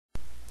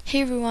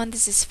Hey everyone,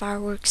 this is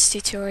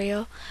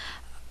FireworksTutorial.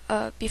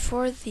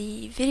 Before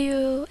the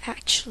video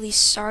actually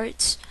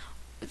starts,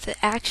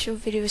 I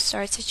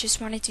just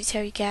wanted to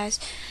tell you guys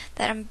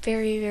that I'm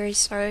very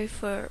sorry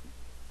for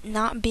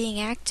not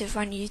being active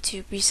on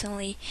YouTube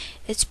recently.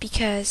 It's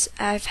because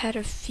I've had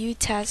a few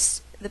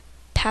tests the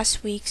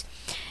past weeks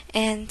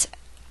and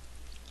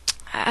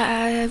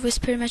I was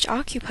pretty much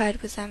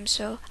occupied with them,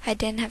 so I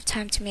didn't have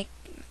time to make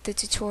the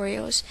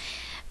tutorials.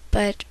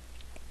 But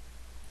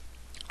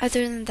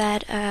other than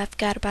that, I've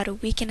got about a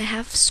week and a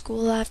half of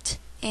school left,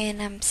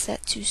 and I'm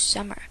set to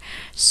summer.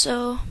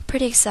 So,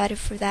 pretty excited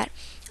for that.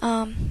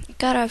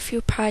 Got a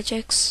few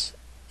projects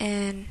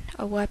and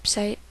a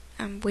website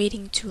I'm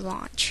waiting to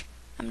launch.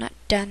 I'm not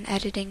done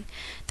editing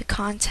the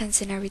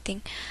contents and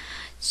everything.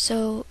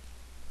 So,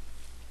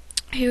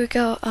 here we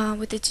go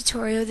with the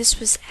tutorial. This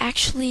was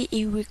actually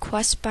a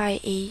request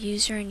by a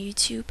user on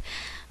YouTube.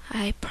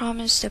 I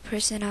promised the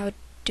person I would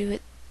do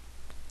it,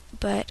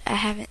 but I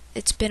haven't.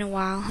 It's been a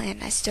while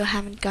and I still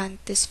haven't gotten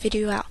this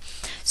video out.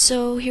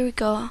 So here we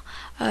go.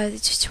 The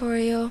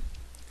tutorial.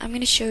 I'm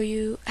going to show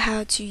you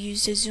how to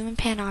use the zoom and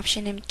pan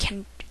option in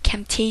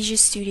Camtasia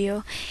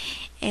Studio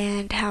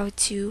and how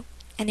to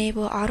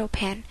enable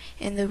AutoPan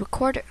in the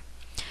recorder.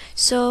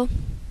 So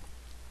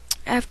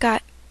I've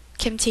got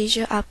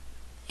Camtasia up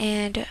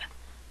and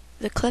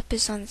the clip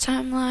is on the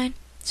timeline.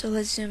 So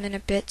let's zoom in a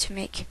bit to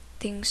make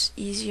things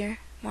easier,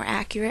 more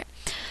accurate.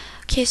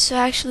 Okay, so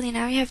actually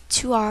now you have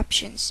two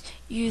options.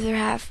 You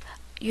have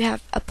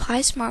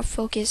apply smart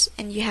focus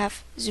and you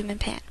have zoom and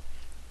pan.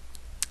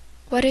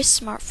 What is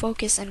smart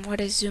focus and what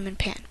is zoom and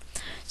pan?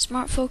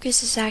 Smart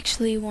focus is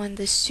actually when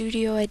the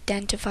studio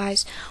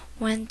identifies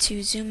when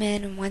to zoom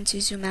in and when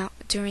to zoom out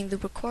during the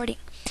recording.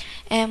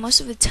 And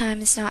most of the time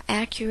it's not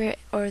accurate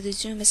or the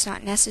zoom is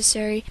not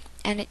necessary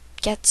and it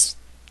gets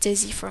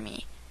dizzy for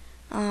me.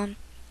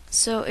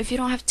 So if you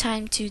don't have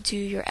time to do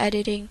your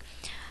editing,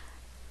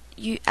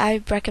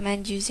 I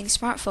recommend using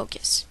smart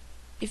focus.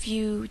 If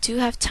you do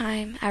have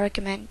time, I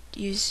recommend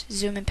use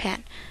zoom and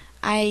pan.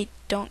 I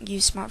don't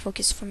use smart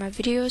focus for my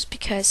videos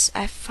because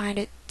I find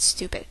it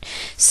stupid.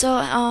 So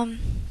I'm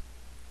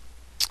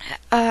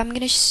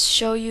gonna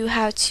show you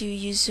how to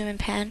use zoom and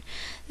pan.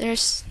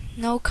 There's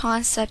no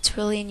concept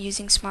really in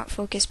using smart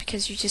focus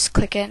because you just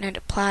click it and it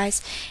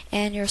applies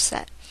and you're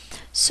set.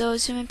 So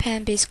zoom and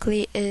pan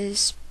basically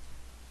is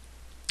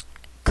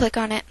click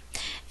on it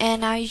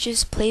and now you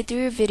just play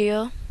through your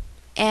video.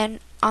 And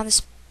on the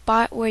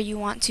spot where you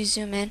want to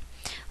zoom in,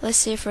 let's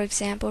say for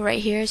example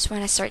right here is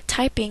when I start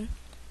typing,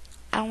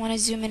 I don't want to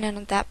zoom in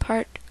on that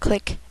part,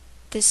 click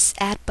this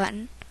add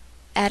button,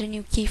 add a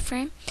new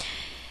keyframe,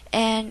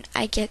 and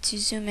I get to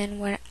zoom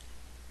in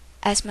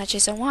as much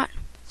as I want.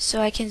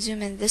 So I can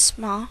zoom in this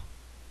small,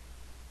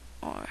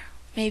 or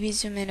maybe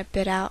zoom in a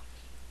bit out,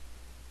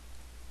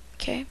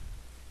 okay,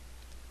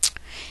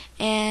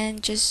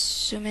 and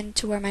just zoom in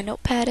to where my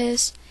notepad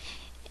is,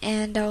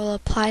 and I will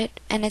apply it,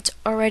 and it's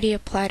already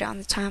applied on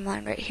the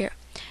timeline right here.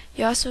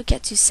 You also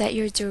get to set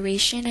your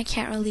duration. I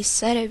can't really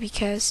set it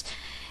because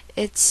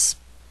it's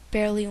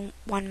barely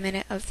 1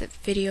 minute of the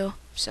video,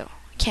 so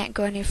I can't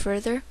go any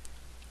further.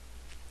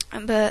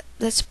 But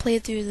let's play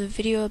through the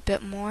video a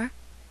bit more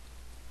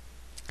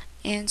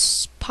and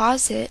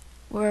pause it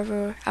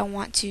wherever I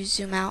want to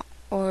zoom out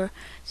or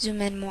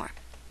zoom in more.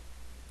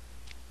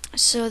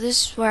 So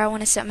this is where I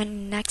want to set my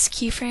next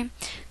keyframe.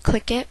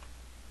 Click it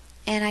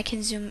and I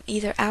can zoom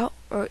either out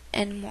or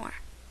in more.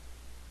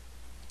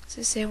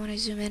 So say I want to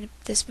zoom in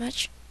this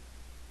much.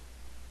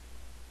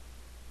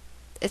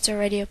 It's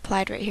already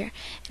applied right here.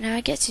 And now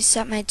I get to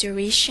set my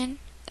duration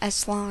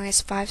as long as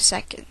 5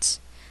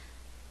 seconds.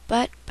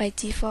 But by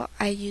default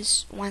I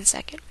use 1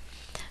 second.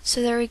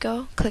 So there we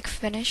go. Click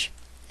finish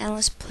and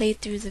let's play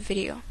through the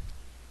video.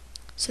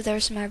 So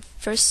there's my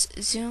first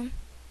zoom.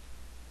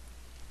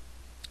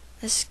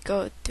 Let's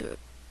go through a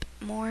bit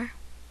more.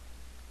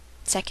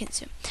 Second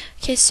zoom.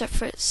 Okay,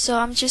 so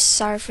I'm just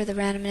sorry for the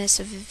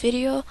randomness of the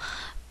video,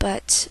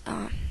 but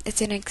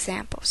it's an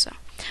example. So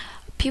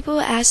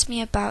people ask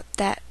me about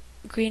that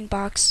green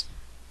box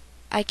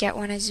I get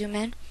when I zoom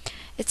in.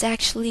 It's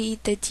actually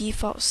the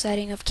default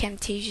setting of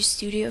Camtasia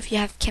Studio. If you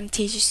have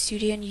Camtasia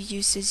Studio and you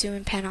use the zoom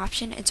and pan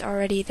option, it's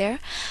already there.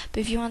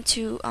 But if you want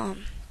to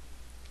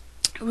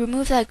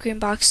remove that green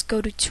box,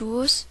 go to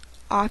Tools,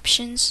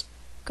 Options,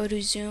 go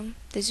to Zoom,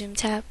 the Zoom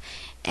tab,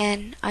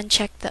 and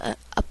uncheck the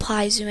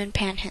Apply Zoom and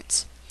Pan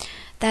hints.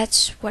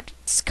 That's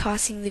what's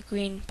causing the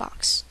green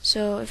box.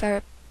 So if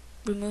I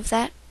remove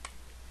that,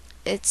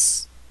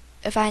 if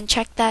I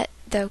uncheck that,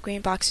 the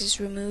green box is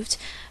removed.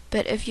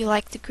 But if you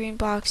like the green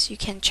box, you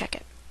can check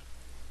it.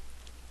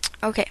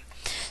 Okay,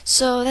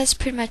 so that's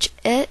pretty much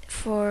it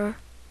for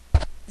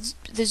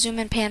the zoom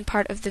and pan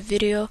part of the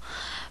video.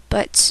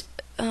 But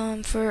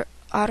for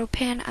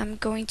AutoPan, I'm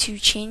going to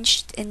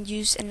change and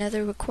use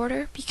another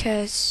recorder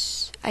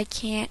because I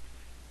can't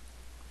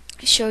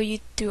show you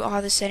through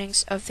all the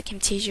settings of the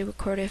Camtasia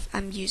Recorder if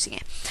I'm using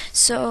it.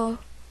 So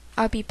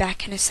I'll be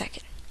back in a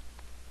second.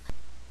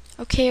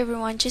 Okay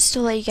everyone, just to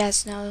let you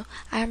guys know,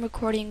 I am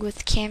recording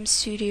with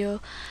Camstudio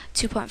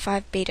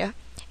 2.5 beta.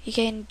 You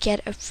can get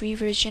a free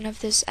version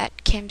of this at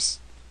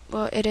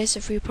well, it is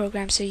a free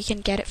program, so you can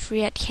get it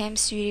free at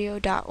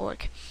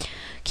camstudio.org.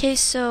 Okay,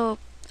 so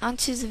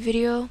onto the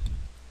video.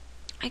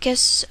 I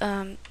guess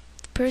the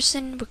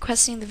person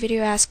requesting the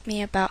video asked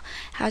me about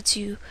how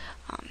to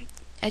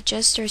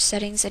adjust our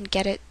settings and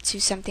get it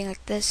to something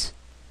like this.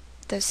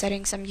 The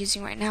settings I'm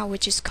using right now,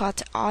 which is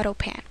called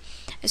AutoPan.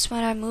 It's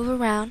when I move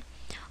around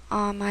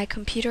on my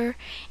computer,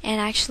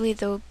 and actually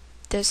the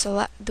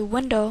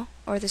window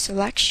or the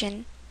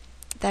selection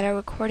that I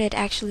recorded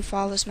actually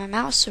follows my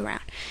mouse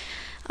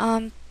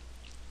around.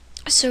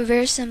 So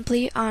very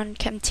simply, on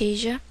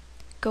Camtasia,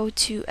 go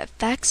to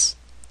Effects.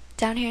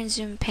 Down here in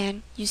Zoom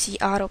Pan, you see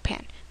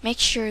AutoPan. Make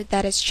sure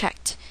that is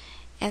checked,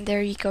 and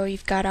there you go,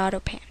 you've got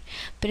AutoPan.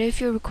 But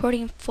if you're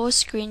recording full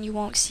screen, you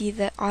won't see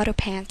the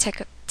AutoPan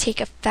take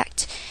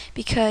effect,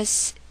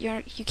 because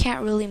you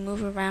can't really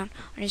move around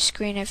on your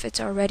screen if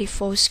it's already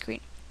full screen.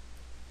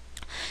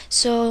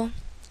 So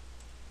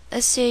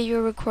let's say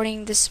you're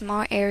recording this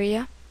small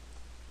area,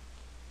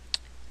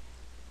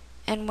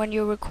 and when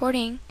you're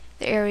recording,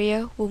 the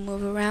area will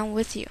move around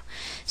with you.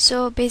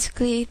 So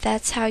basically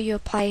that's how you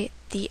apply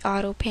the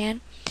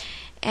AutoPan.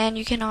 And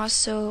you can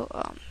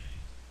also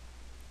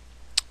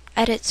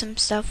edit some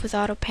stuff with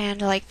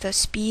AutoPan, like the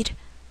speed,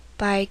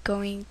 by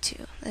going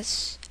to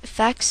this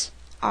Effects,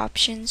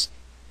 Options,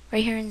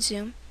 right here in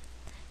Zoom.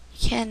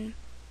 You can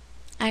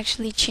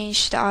actually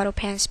change the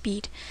AutoPan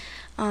speed.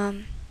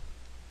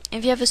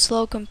 If you have a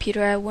slow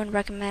computer, I wouldn't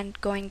recommend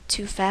going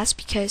too fast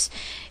because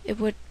it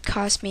would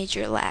cause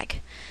major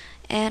lag.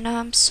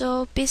 And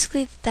so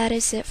basically that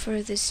is it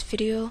for this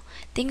video.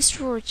 Thanks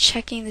for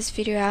checking this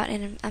video out,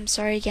 and I'm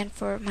sorry again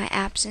for my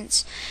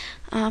absence.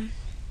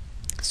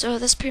 So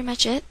that's pretty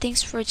much it.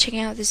 Thanks for checking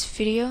out this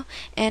video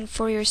and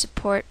for your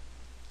support.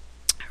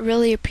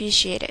 Really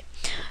appreciate it.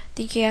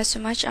 Thank you guys so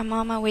much. I'm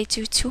on my way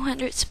to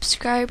 200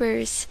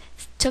 subscribers.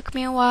 It took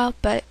me a while,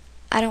 but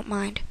I don't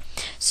mind.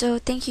 So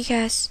thank you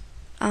guys.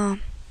 I'll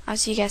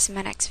see you guys in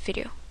my next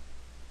video.